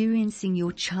experiencing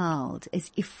your child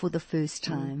as if for the first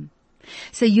time.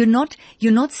 So you're not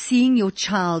seeing your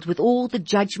child with all the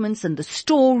judgments and the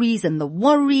stories and the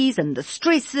worries and the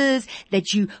stresses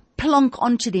that you plonk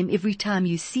onto them every time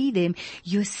you see them.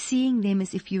 You're seeing them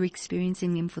as if you're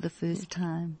experiencing them for the first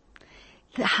time.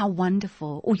 How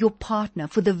wonderful. Or your partner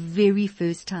for the very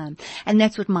first time. And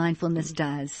that's what mindfulness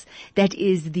does. That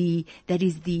is the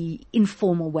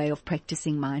informal way of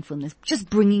practicing mindfulness. Just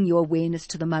bringing your awareness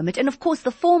to the moment. And of course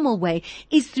the formal way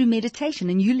is through meditation.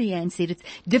 And you, Leanne, said it's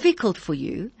difficult for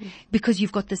you because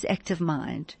you've got this active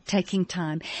mind, taking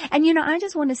time. And I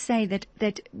just want to say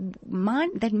that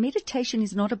meditation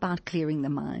is not about clearing the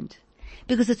mind.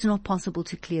 Because it's not possible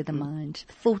to clear the mind.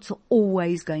 Thoughts are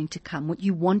always going to come. What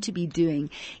you want to be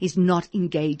doing is not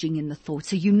engaging in the thoughts.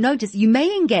 So you notice, you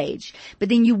may engage, but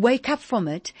then you wake up from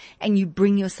it and you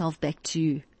bring yourself back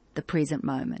to the present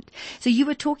moment. So you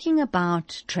were talking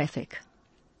about traffic.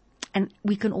 And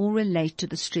we can all relate to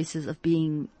the stresses of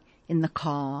being in the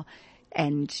car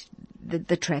and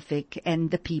the traffic and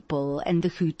the people and the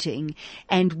hooting,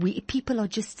 and people are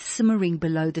just simmering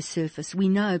below the surface. We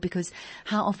know, because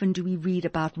how often do we read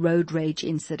about road rage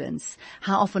incidents?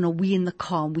 How often are we in the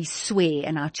car and we swear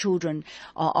and our children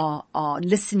are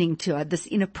listening to this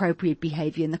inappropriate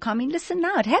behavior in the car? I mean, listen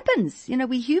now, it happens.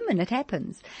 We're human, it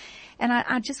happens. And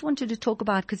I just wanted to talk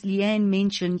about, because Leanne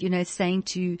mentioned, saying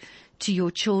to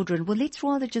your children, well, let's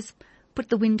rather just put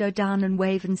the window down and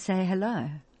wave and say hello.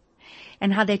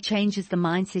 And how that changes the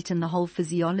mindset and the whole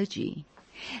physiology.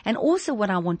 And also what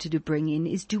I wanted to bring in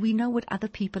is, do we know what other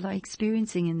people are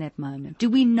experiencing in that moment? Do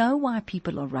we know why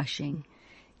people are rushing?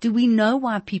 Do we know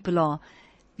why people are,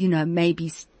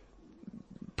 maybe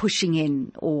pushing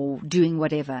in or doing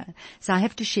whatever? So I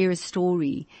have to share a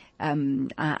story.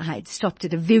 I had stopped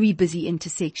at a very busy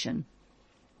intersection.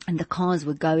 And the cars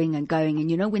were going and going.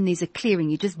 And when there's a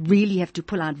clearing, you just really have to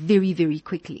pull out very, very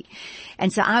quickly.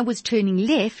 And so I was turning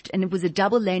left, and it was a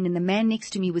double lane, and the man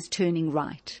next to me was turning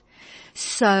right.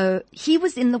 So he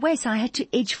was in the way, so I had to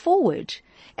edge forward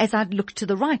as I looked to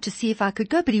the right to see if I could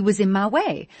go, but he was in my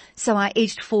way. So I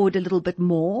edged forward a little bit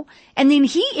more, and then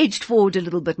he edged forward a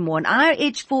little bit more, and I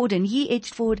edged forward, and he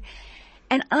edged forward,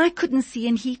 and I couldn't see,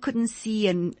 and he couldn't see,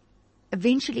 and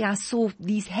eventually I saw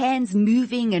these hands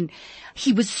moving, and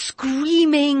he was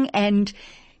screaming and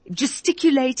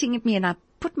gesticulating at me, and I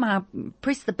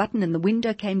pressed the button, and the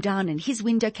window came down, and his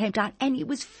window came down, and he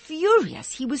was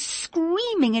furious. He was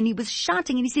screaming and he was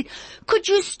shouting, and he said, could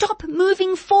you stop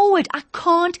moving forward? I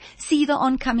can't see the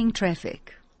oncoming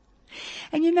traffic.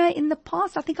 And in the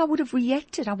past, I think I would have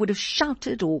reacted. I would have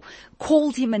shouted or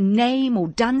called him a name or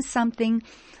done something.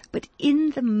 But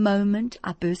in the moment,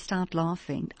 I burst out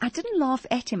laughing. I didn't laugh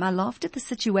at him. I laughed at the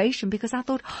situation, because I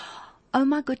thought, oh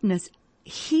my goodness,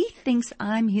 he thinks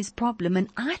I'm his problem and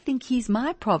I think he's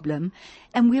my problem,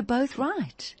 and we're both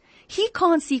right. He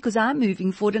can't see because I'm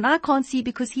moving forward, and I can't see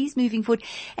because he's moving forward.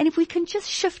 And if we can just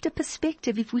shift a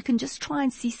perspective, if we can just try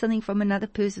and see something from another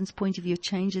person's point of view, it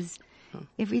changes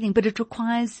everything. But it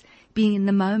requires being in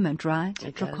the moment, right?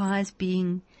 It requires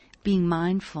being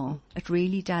mindful. It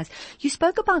really does. You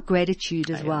spoke about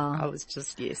gratitude as well. I was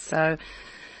just, yes. So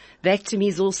that to me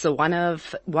is also one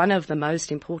of the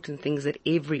most important things that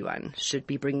everyone should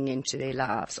be bringing into their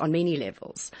lives on many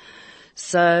levels.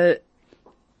 So,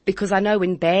 because I know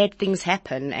when bad things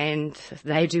happen, and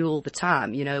they do all the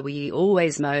time, we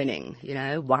always moaning,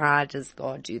 why does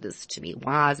God do this to me?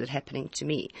 Why is it happening to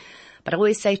me? But I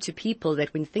always say to people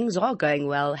that when things are going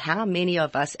well, how many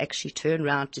of us actually turn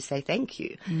around to say thank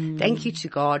you? Thank you to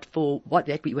God for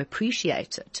that we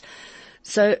appreciate it.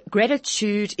 So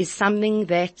gratitude is something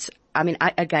that,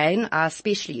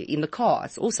 especially in the car,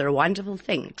 it's also a wonderful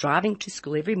thing. Driving to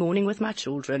school every morning with my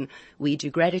children, we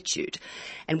do gratitude.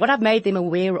 And what I've made them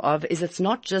aware of is it's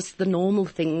not just the normal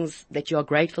things that you're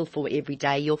grateful for every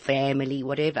day, your family,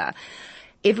 whatever.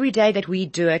 Every day that we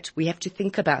do it, we have to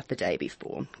think about the day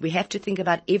before. We have to think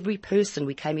about every person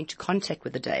we came into contact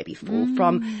with the day before,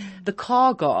 from the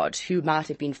car guard who might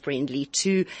have been friendly,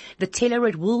 to the teller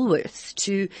at Woolworths,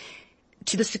 to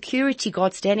to the security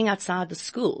guard standing outside the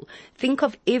school, think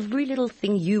of every little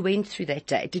thing you went through that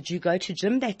day. Did you go to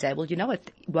gym that day? Well, you know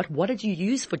what did you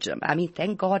use for gym? I mean,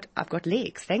 thank God I've got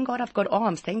legs. Thank God I've got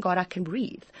arms. Thank God I can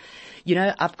breathe. You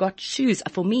know, I've got shoes.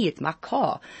 For me, it's my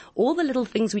car. All the little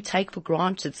things we take for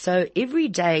granted. So every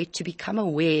day to become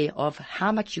aware of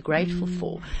how much you're grateful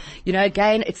for. You know,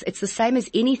 again, it's the same as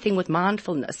anything with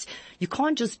mindfulness. You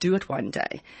can't just do it one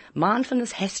day.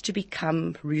 Mindfulness has to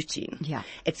become routine. Yeah.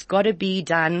 It's got to be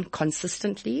done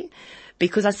consistently,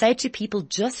 because I say to people,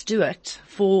 just do it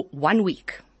for 1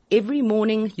 week. Every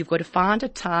morning, you've got to find a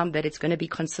time that it's going to be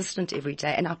consistent every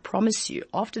day. And I promise you,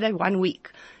 after that 1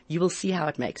 week, you will see how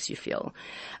it makes you feel.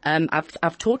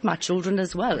 I've taught my children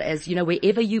as well, as, you know,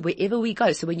 wherever we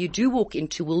go. So when you do walk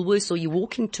into Woolworths or you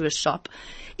walk into a shop,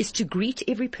 is to greet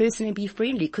every person and be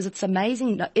friendly, because it's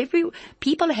amazing.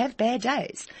 People have bad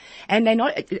days, and they're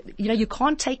not, you know, you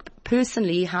can't take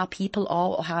personally how people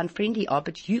are or how unfriendly are,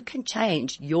 but you can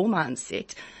change your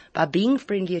mindset. By being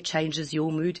friendly, it changes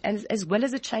your mood, and as well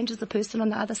as it changes the person on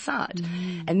the other side.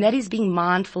 And that is being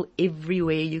mindful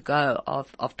everywhere you go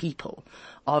of people,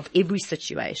 of every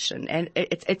situation. And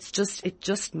it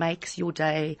just makes your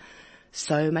day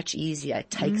so much easier. It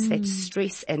takes that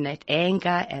stress and that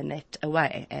anger and that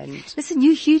away. And listen,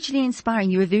 you're hugely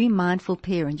inspiring. You're a very mindful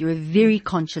parent. You're a very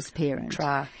conscious parent.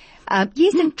 try.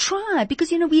 Yes, and try,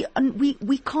 because, you know,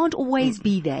 we can't always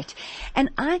be that. And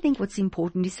I think what's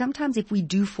important is sometimes if we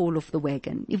do fall off the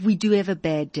wagon, if we do have a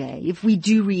bad day, if we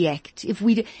do react,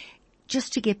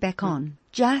 just to get back on.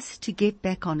 Just to get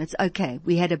back on. It's okay.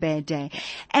 We had a bad day.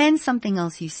 And something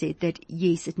else you said, that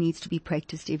yes, it needs to be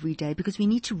practiced every day, because we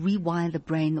need to rewire the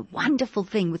brain. The wonderful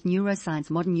thing with neuroscience,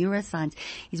 modern neuroscience,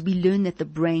 is we learn that the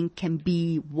brain can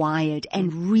be wired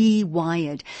and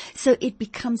rewired. So it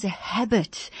becomes a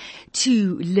habit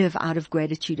to live out of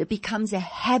gratitude. It becomes a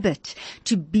habit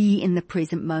to be in the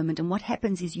present moment. And what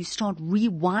happens is you start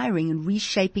rewiring and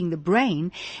reshaping the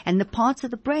brain, and the parts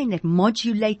of the brain that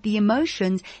modulate the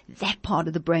emotions, that part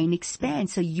of the brain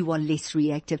expands, so you are less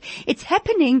reactive. It's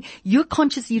happening. You're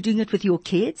conscious you're doing it with your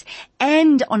kids,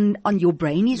 and on your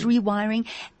brain is rewiring.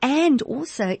 And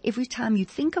also, every time you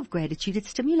think of gratitude, it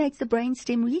stimulates the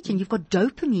brainstem region. You've got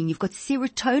dopamine, you've got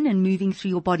serotonin moving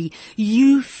through your body.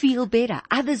 You feel better.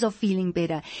 Others are feeling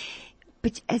better.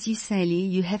 But as you say, Lee,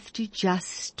 you have to just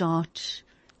start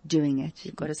doing it.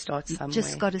 You've got to start somewhere. You've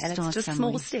just got to and start it's just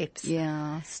somewhere. small steps.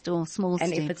 Yeah, still small And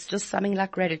steps. if it's just something like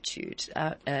gratitude,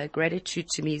 gratitude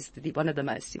to me is one of the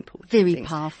most important Very things.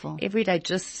 powerful. Every day,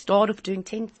 just start off doing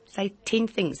 10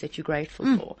 things that you're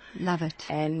grateful for. Love it.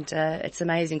 And it's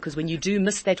amazing, because when you do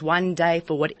miss that one day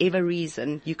for whatever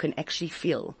reason, you can actually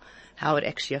feel how it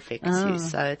actually affects you.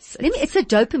 So it's a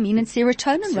dopamine and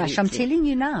serotonin rush. I'm Absolutely. telling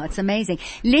you now. It's amazing.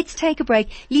 Let's take a break.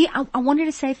 Lee, I wanted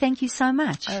to say thank you so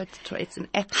much. it's an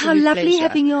absolute How lovely pleasure.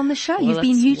 having you on the show. Well, You've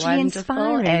been it's hugely wonderful.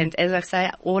 inspiring. And as I say,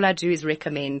 all I do is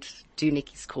recommend do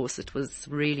Nikki's course. It was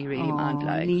really, really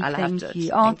mind-blowing. Lee, I loved thank it.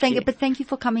 you. Oh, thank you. you. But thank you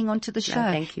for coming onto the show.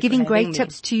 thank you for Giving great having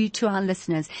me. tips to our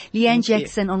listeners. Leanne Thank you.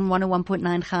 Jackson on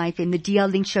 101.9 Chai FM, the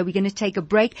DL Link Show. We're going to take a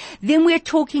break. Then we're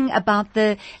talking about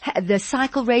the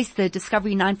cycle race, the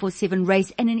Discovery 947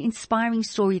 race, and an inspiring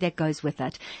story that goes with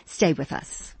it. Stay with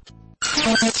us.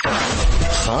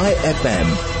 Chai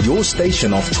FM, your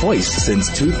station of choice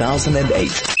since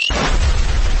 2008.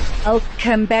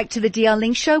 Welcome back to the DL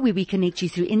Link Show, where we connect you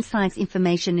through insights,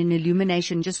 information and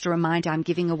illumination. Just a reminder, I'm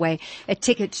giving away a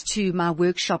ticket to my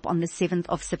workshop on the 7th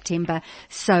of September.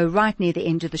 So right near the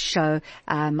end of the show,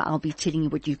 I'll be telling you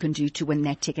what you can do to win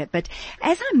that ticket. But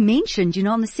as I mentioned, you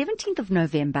know, on the 17th of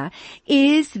November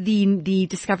is the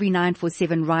Discovery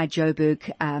 947 Ride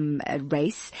Joburg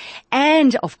race.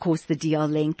 And of course the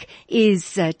DL Link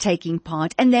is taking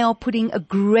part, and they are putting a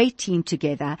great team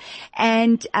together.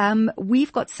 And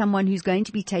we've got someone who's going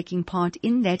to be taking part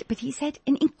in that, but he's had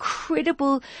an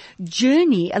incredible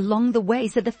journey along the way.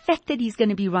 So the fact that he's going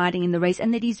to be riding in the race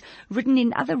and that he's ridden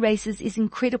in other races is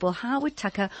incredible. Howard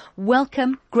Tucker,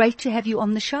 welcome. Great to have you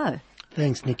on the show.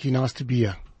 Thanks, Nikki. Nice to be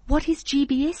here. What is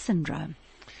GBS syndrome?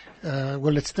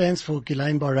 Well, it stands for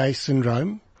Guillain-Barré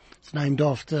syndrome. It's named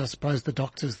after, I suppose, the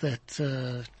doctors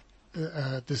that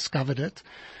discovered it.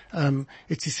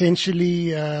 It's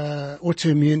essentially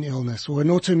autoimmune illness or an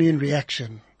autoimmune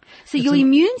reaction. So your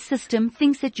immune system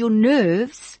thinks that your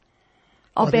nerves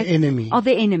Are the enemy. Are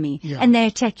the enemy, Yeah. and they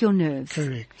attack your nerves.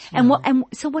 Correct. And Yeah.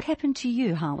 so what happened to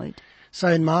you, Howard? So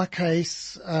in my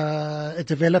case, it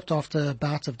developed after a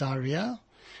bout of diarrhea.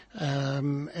 The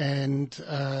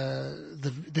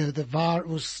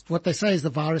virus, what they say is the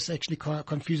virus actually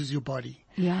confuses your body.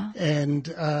 Yeah.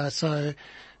 And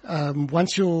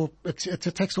once it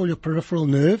attacks all your peripheral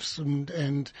nerves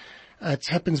and It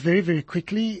happens very, very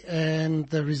quickly, and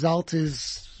the result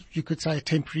is, you could say, a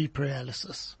temporary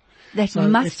paralysis. That So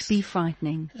must be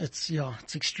frightening. It's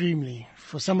extremely.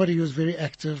 For somebody who was very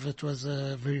active, it was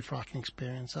a very frightening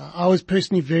experience. I was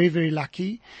personally very, very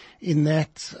lucky in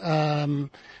that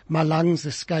my lungs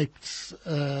escaped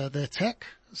the attack.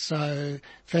 So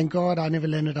thank God I never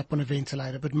landed up on a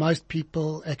ventilator. But most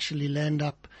people actually land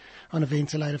up on a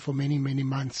ventilator for many, many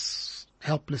months,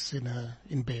 helpless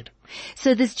in bed.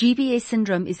 So this GBS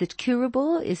syndrome, is it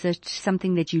curable? Is it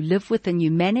something that you live with and you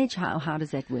manage? How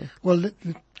does that work? Well,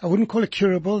 I wouldn't call it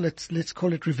curable. Let's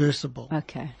call it reversible.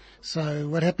 Okay. So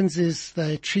what happens is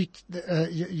they treat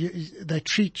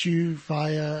you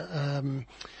via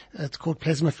it's called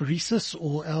plasmapheresis,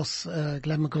 or else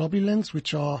gamma globulins,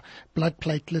 which are blood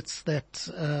platelets that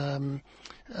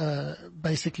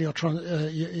basically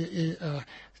are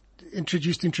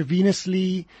introduced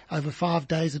intravenously over 5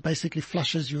 days. It basically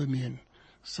flushes your immune.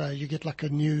 So you get like a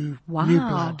new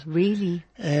blood. Really?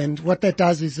 And what that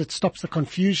does is it stops the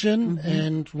confusion. Mm-hmm.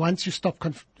 And once you stop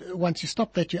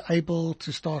that, you're able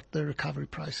to start the recovery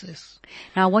process.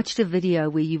 Now, I watched a video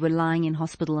where you were lying in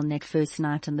hospital on that first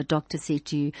night, and the doctor said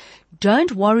to you,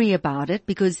 "Don't worry about it,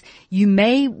 because you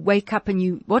may wake up and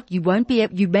you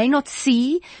may not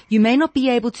see, you may not be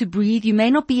able to breathe, you may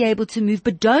not be able to move,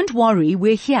 but don't worry,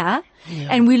 we're here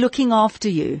and we're looking after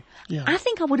you." Yeah. I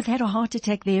think I would have had a heart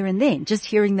attack there and then, just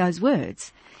hearing those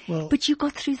words. Well, but you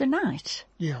got through the night.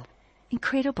 Yeah.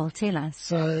 Incredible. Tell us.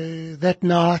 So that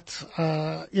night,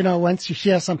 once you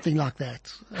hear something like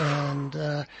that, and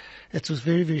it was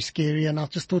very, very scary, and I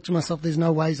just thought to myself, there's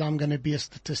no ways I'm going to be a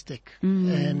statistic.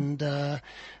 And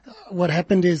what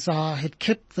happened is I had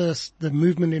kept the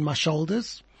movement in my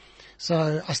shoulders.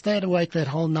 So I stayed awake that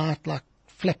whole night, like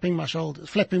flapping my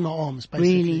arms,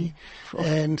 basically. Really?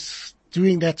 And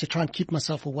doing that to try and keep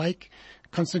myself awake,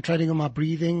 concentrating on my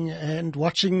breathing and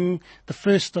watching the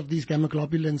first of these gamma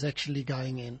globulins actually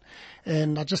going in.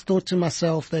 And I just thought to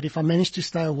myself that if I manage to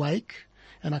stay awake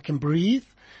and I can breathe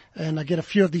and I get a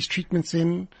few of these treatments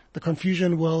in, the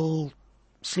confusion will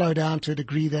slow down to a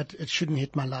degree that it shouldn't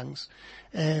hit my lungs.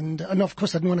 And of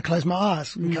course I didn't want to close my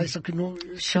eyes in case I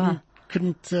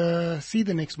couldn't see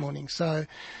the next morning. So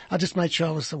I just made sure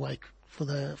I was awake for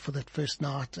that first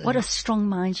night. What a strong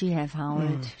mind you have,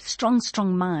 Howard.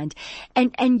 Strong mind.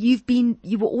 And you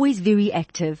were always very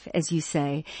active, as you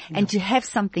say. And to have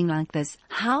something like this,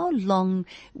 how long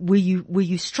were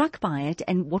you struck by it,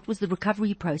 and what was the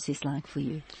recovery process like for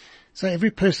you? So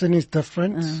every person is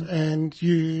different, and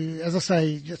as I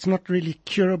say, it's not really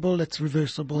curable, it's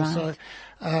reversible. Right.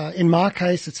 So, in my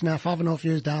case, it's now 5.5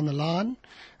 years down the line.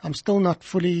 I'm still not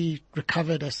fully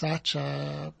recovered as such,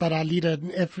 but I lead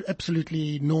an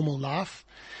absolutely normal life.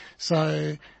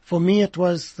 So for me, it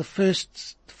was the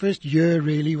first year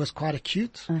really was quite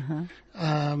acute.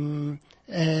 And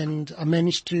I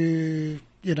managed to,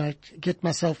 get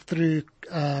myself through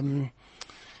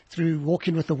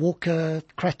walking with a walker,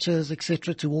 crutches,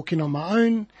 etc., to walking on my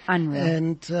own. Unreal.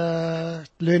 And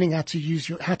learning how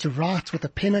to write with a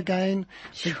pen again.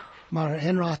 So my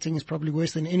handwriting is probably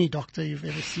worse than any doctor you've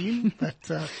ever seen.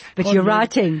 But you're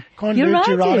writing. Can't learn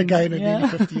to write again at nearly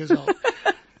 50 years old.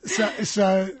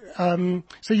 So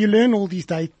you learn all these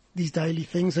daily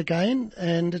things again,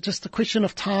 and it's just a question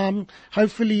of time.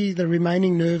 Hopefully the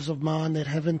remaining nerves of mine that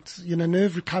haven't,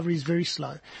 nerve recovery is very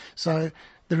slow. So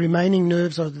the remaining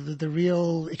nerves are the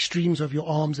real extremes of your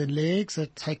arms and legs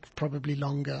that take probably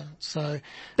longer. So,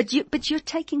 but you're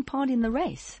taking part in the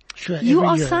race. Sure. You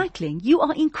are year. cycling. You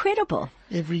are incredible.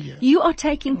 Every year. You are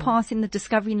taking part in the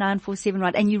Discovery 947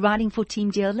 ride, and you're riding for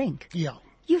Team DL-Link. Yeah.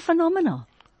 You're phenomenal.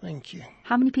 Thank you.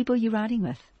 How many people are you riding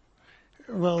with?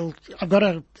 Well, I've got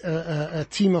a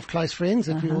team of close friends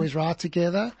that we always ride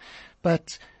together,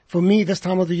 but for me, this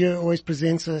time of the year always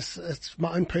presents it's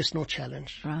my own personal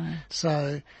challenge. Right.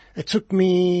 So it took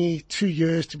me 2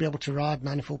 years to be able to ride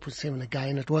 94.7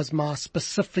 again. It was my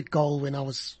specific goal when I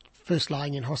was first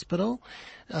lying in hospital,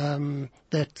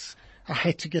 that I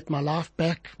had to get my life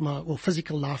back, my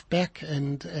physical life back,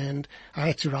 and I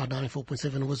had to ride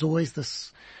 94.7. It was always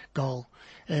this goal.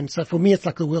 And so for me, it's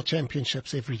like the World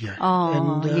Championships every year.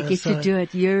 Oh, and, you get to do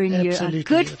it year in, year out.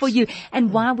 Good for you.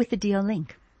 And why with the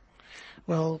DL-Link?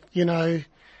 Well, I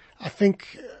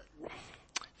think,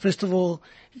 first of all,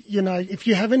 if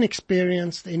you haven't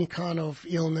experienced any kind of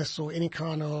illness or any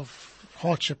kind of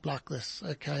hardship like this,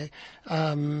 okay,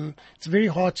 it's very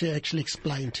hard to actually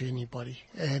explain to anybody.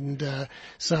 And,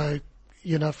 so,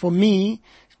 for me,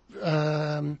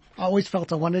 I always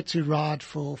felt I wanted to ride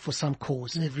for some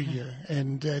cause every year,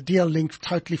 and DL Link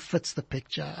totally fits the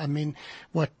picture. I mean,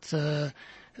 it's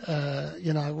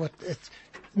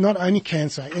not only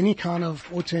cancer, any kind of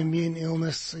autoimmune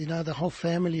illness, the whole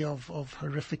family of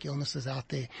horrific illnesses out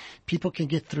there. People can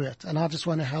get through it. And I just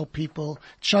want to help people,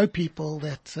 show people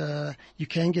that you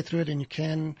can get through it and you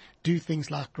can do things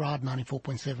like ride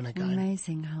 94.7 again.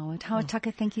 Amazing, Howard. Howard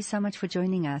Tucker, thank you so much for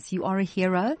joining us. You are a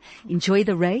hero. Enjoy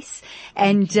the race.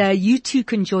 And you too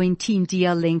can join Team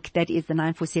DL Link. That is the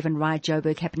 947 Ride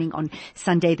Joburg, happening on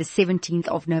Sunday, the 17th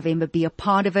of November. Be a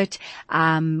part of it.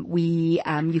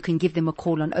 You can give them a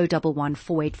call on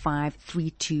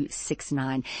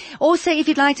 011-485-3269. Also, if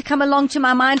you'd like to come along to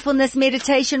my mindfulness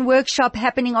meditation workshop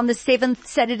happening on the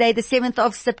Saturday, the 7th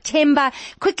of September,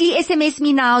 quickly SMS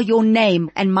me now your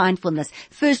name and mindfulness.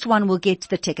 First one will get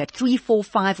the ticket.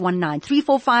 34519.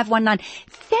 34519.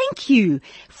 Thank you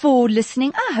for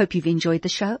listening. I hope you've enjoyed the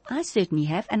show. I certainly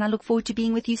have, and I look forward to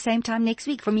being with you same time next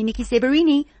week. From me, Nikki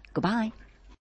Seberini. Goodbye.